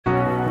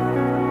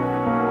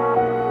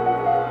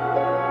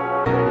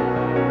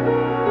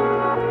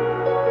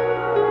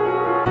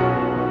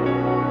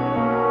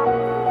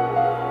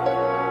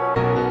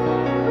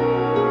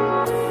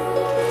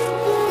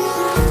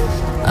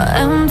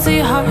Empty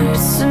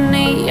hearts and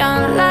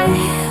neon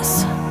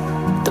lights,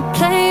 they're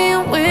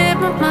playing with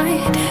my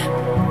mind.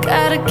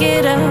 Gotta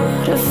get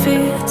out of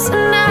here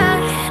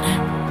tonight.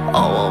 Oh,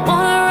 I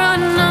wanna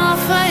run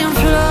off and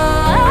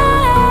fly,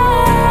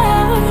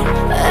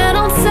 and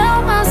I'll tell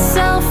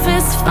myself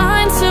it's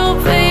fine to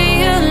be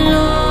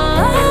alone,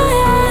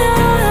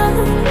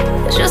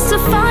 just to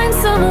find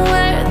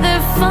somewhere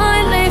that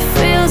finally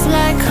feels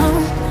like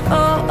home.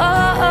 Oh,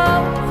 oh,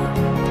 oh.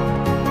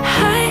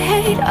 I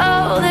hate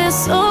all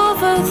this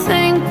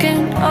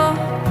overthinking. Oh,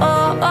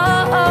 oh,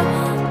 oh, oh.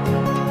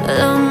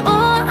 The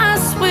more I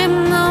swim,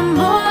 the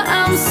more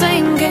I'm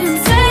sinking.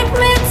 Take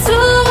me to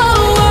a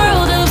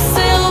world of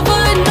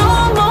silver, no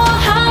more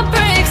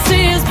heartbreaks,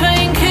 tears,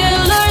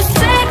 painkillers.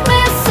 Take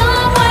me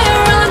somewhere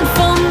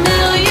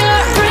unfamiliar,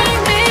 bring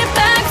me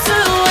back to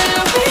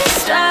where we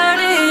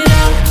started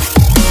out.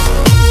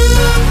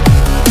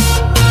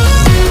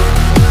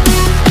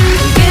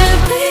 Get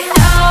me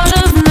out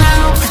of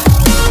now,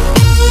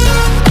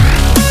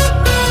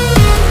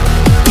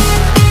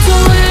 to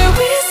where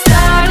we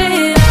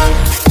started out.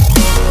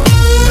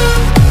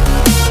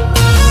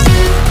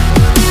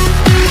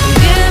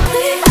 Get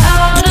me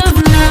out of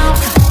now,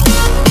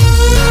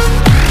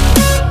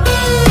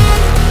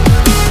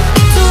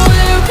 to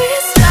where we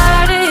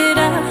started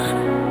out.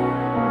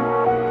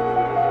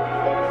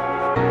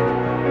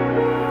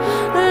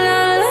 La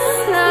la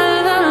la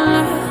la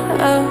la,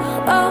 oh,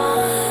 oh.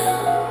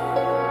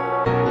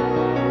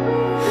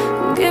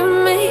 Get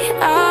me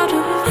out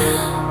of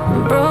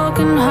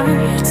broken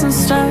hearts and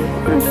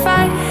starting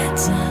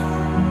fights,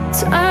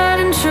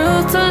 turning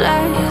truth to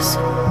lies.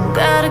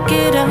 Gotta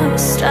get up,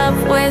 stop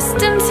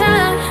wasting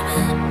time.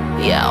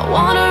 Yeah, I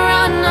wanna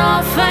run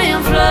off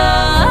and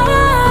fly,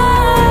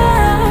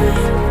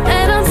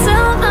 and I'll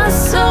tell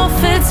myself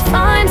it's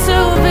fine to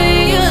be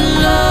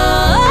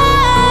alone,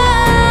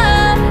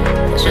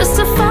 just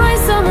to find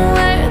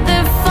somewhere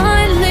that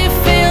finally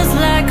feels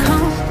like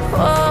home.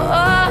 Oh,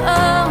 oh,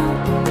 oh.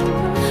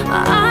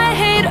 I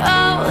hate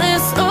all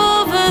this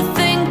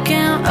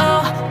overthinking.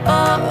 Oh,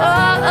 oh,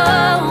 oh,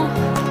 oh.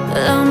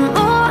 The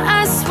more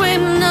I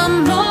swim, the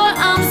more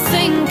I'm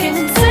sinking.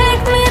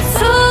 Take me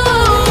to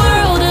a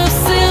world of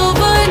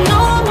silver,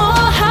 no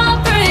more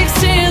heartbreaks,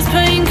 tears,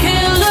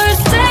 painkillers.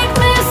 Take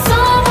me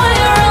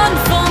somewhere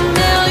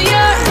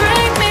unfamiliar,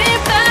 bring me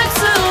back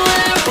to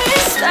where we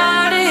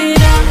started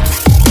out.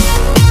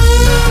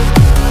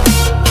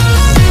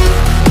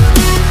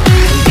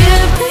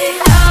 Get me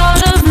out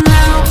of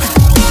now,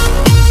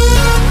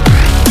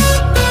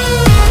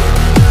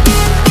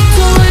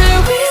 to where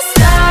we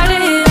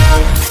started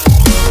out.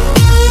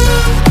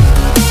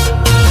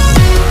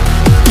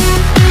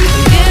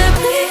 Get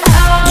me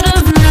out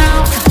of now,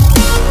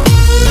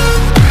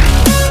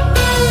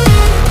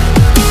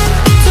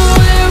 to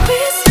where we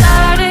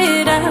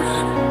started out.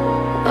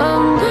 Oh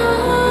no,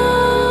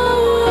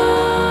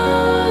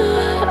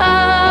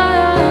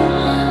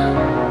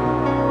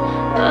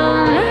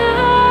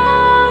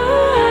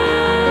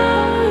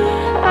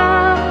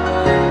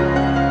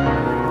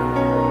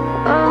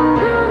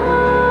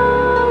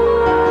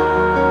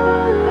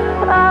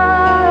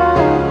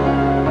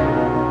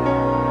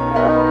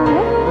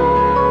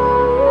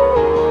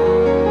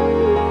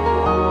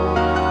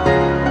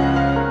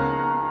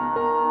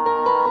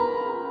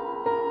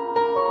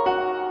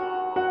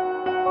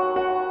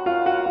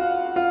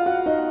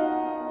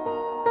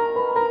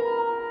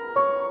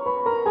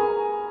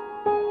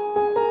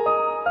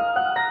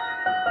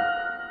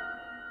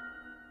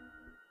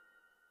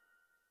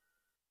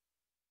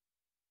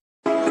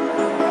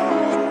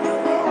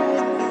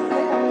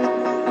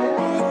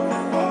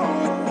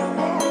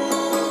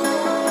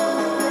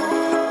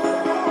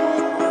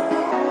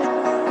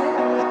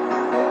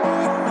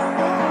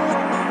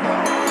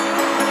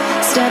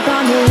 step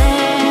on the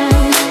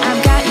land,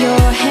 I've got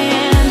your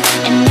hand,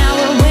 and now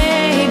we're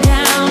way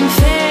down,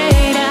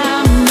 fade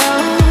out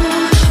low.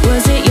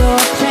 Was it your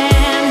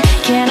plan?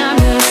 Can't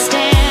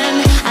understand.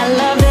 I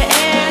love the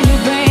air you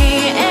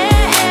bring,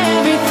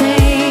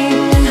 everything.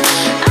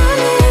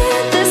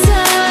 Under the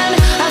sun,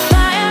 our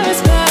fire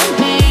is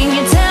burning.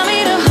 You tell me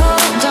to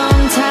hold on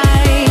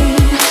tight.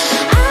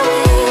 I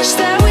wish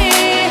that we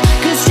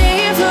could stay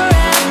here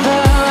forever.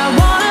 I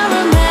wanna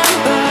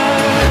remember,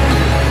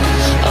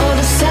 oh,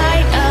 the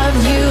sight of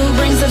you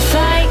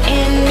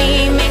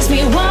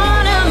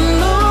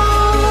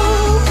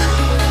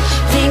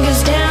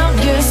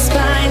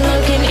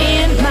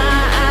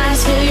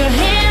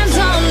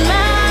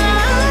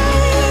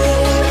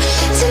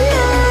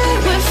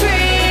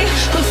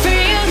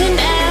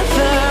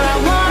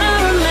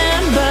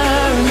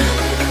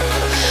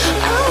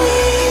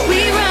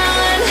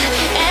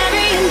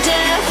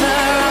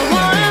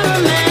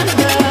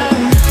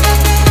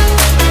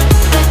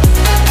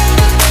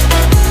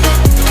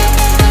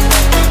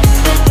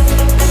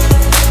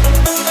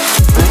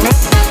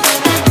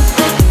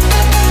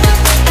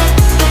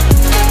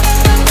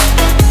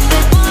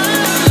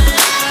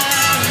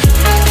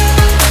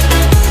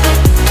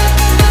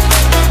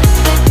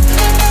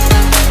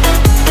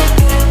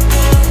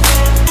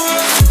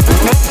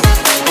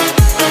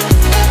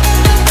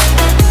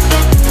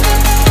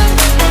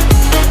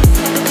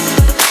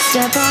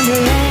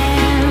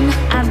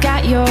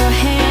your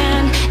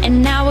hand,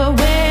 and now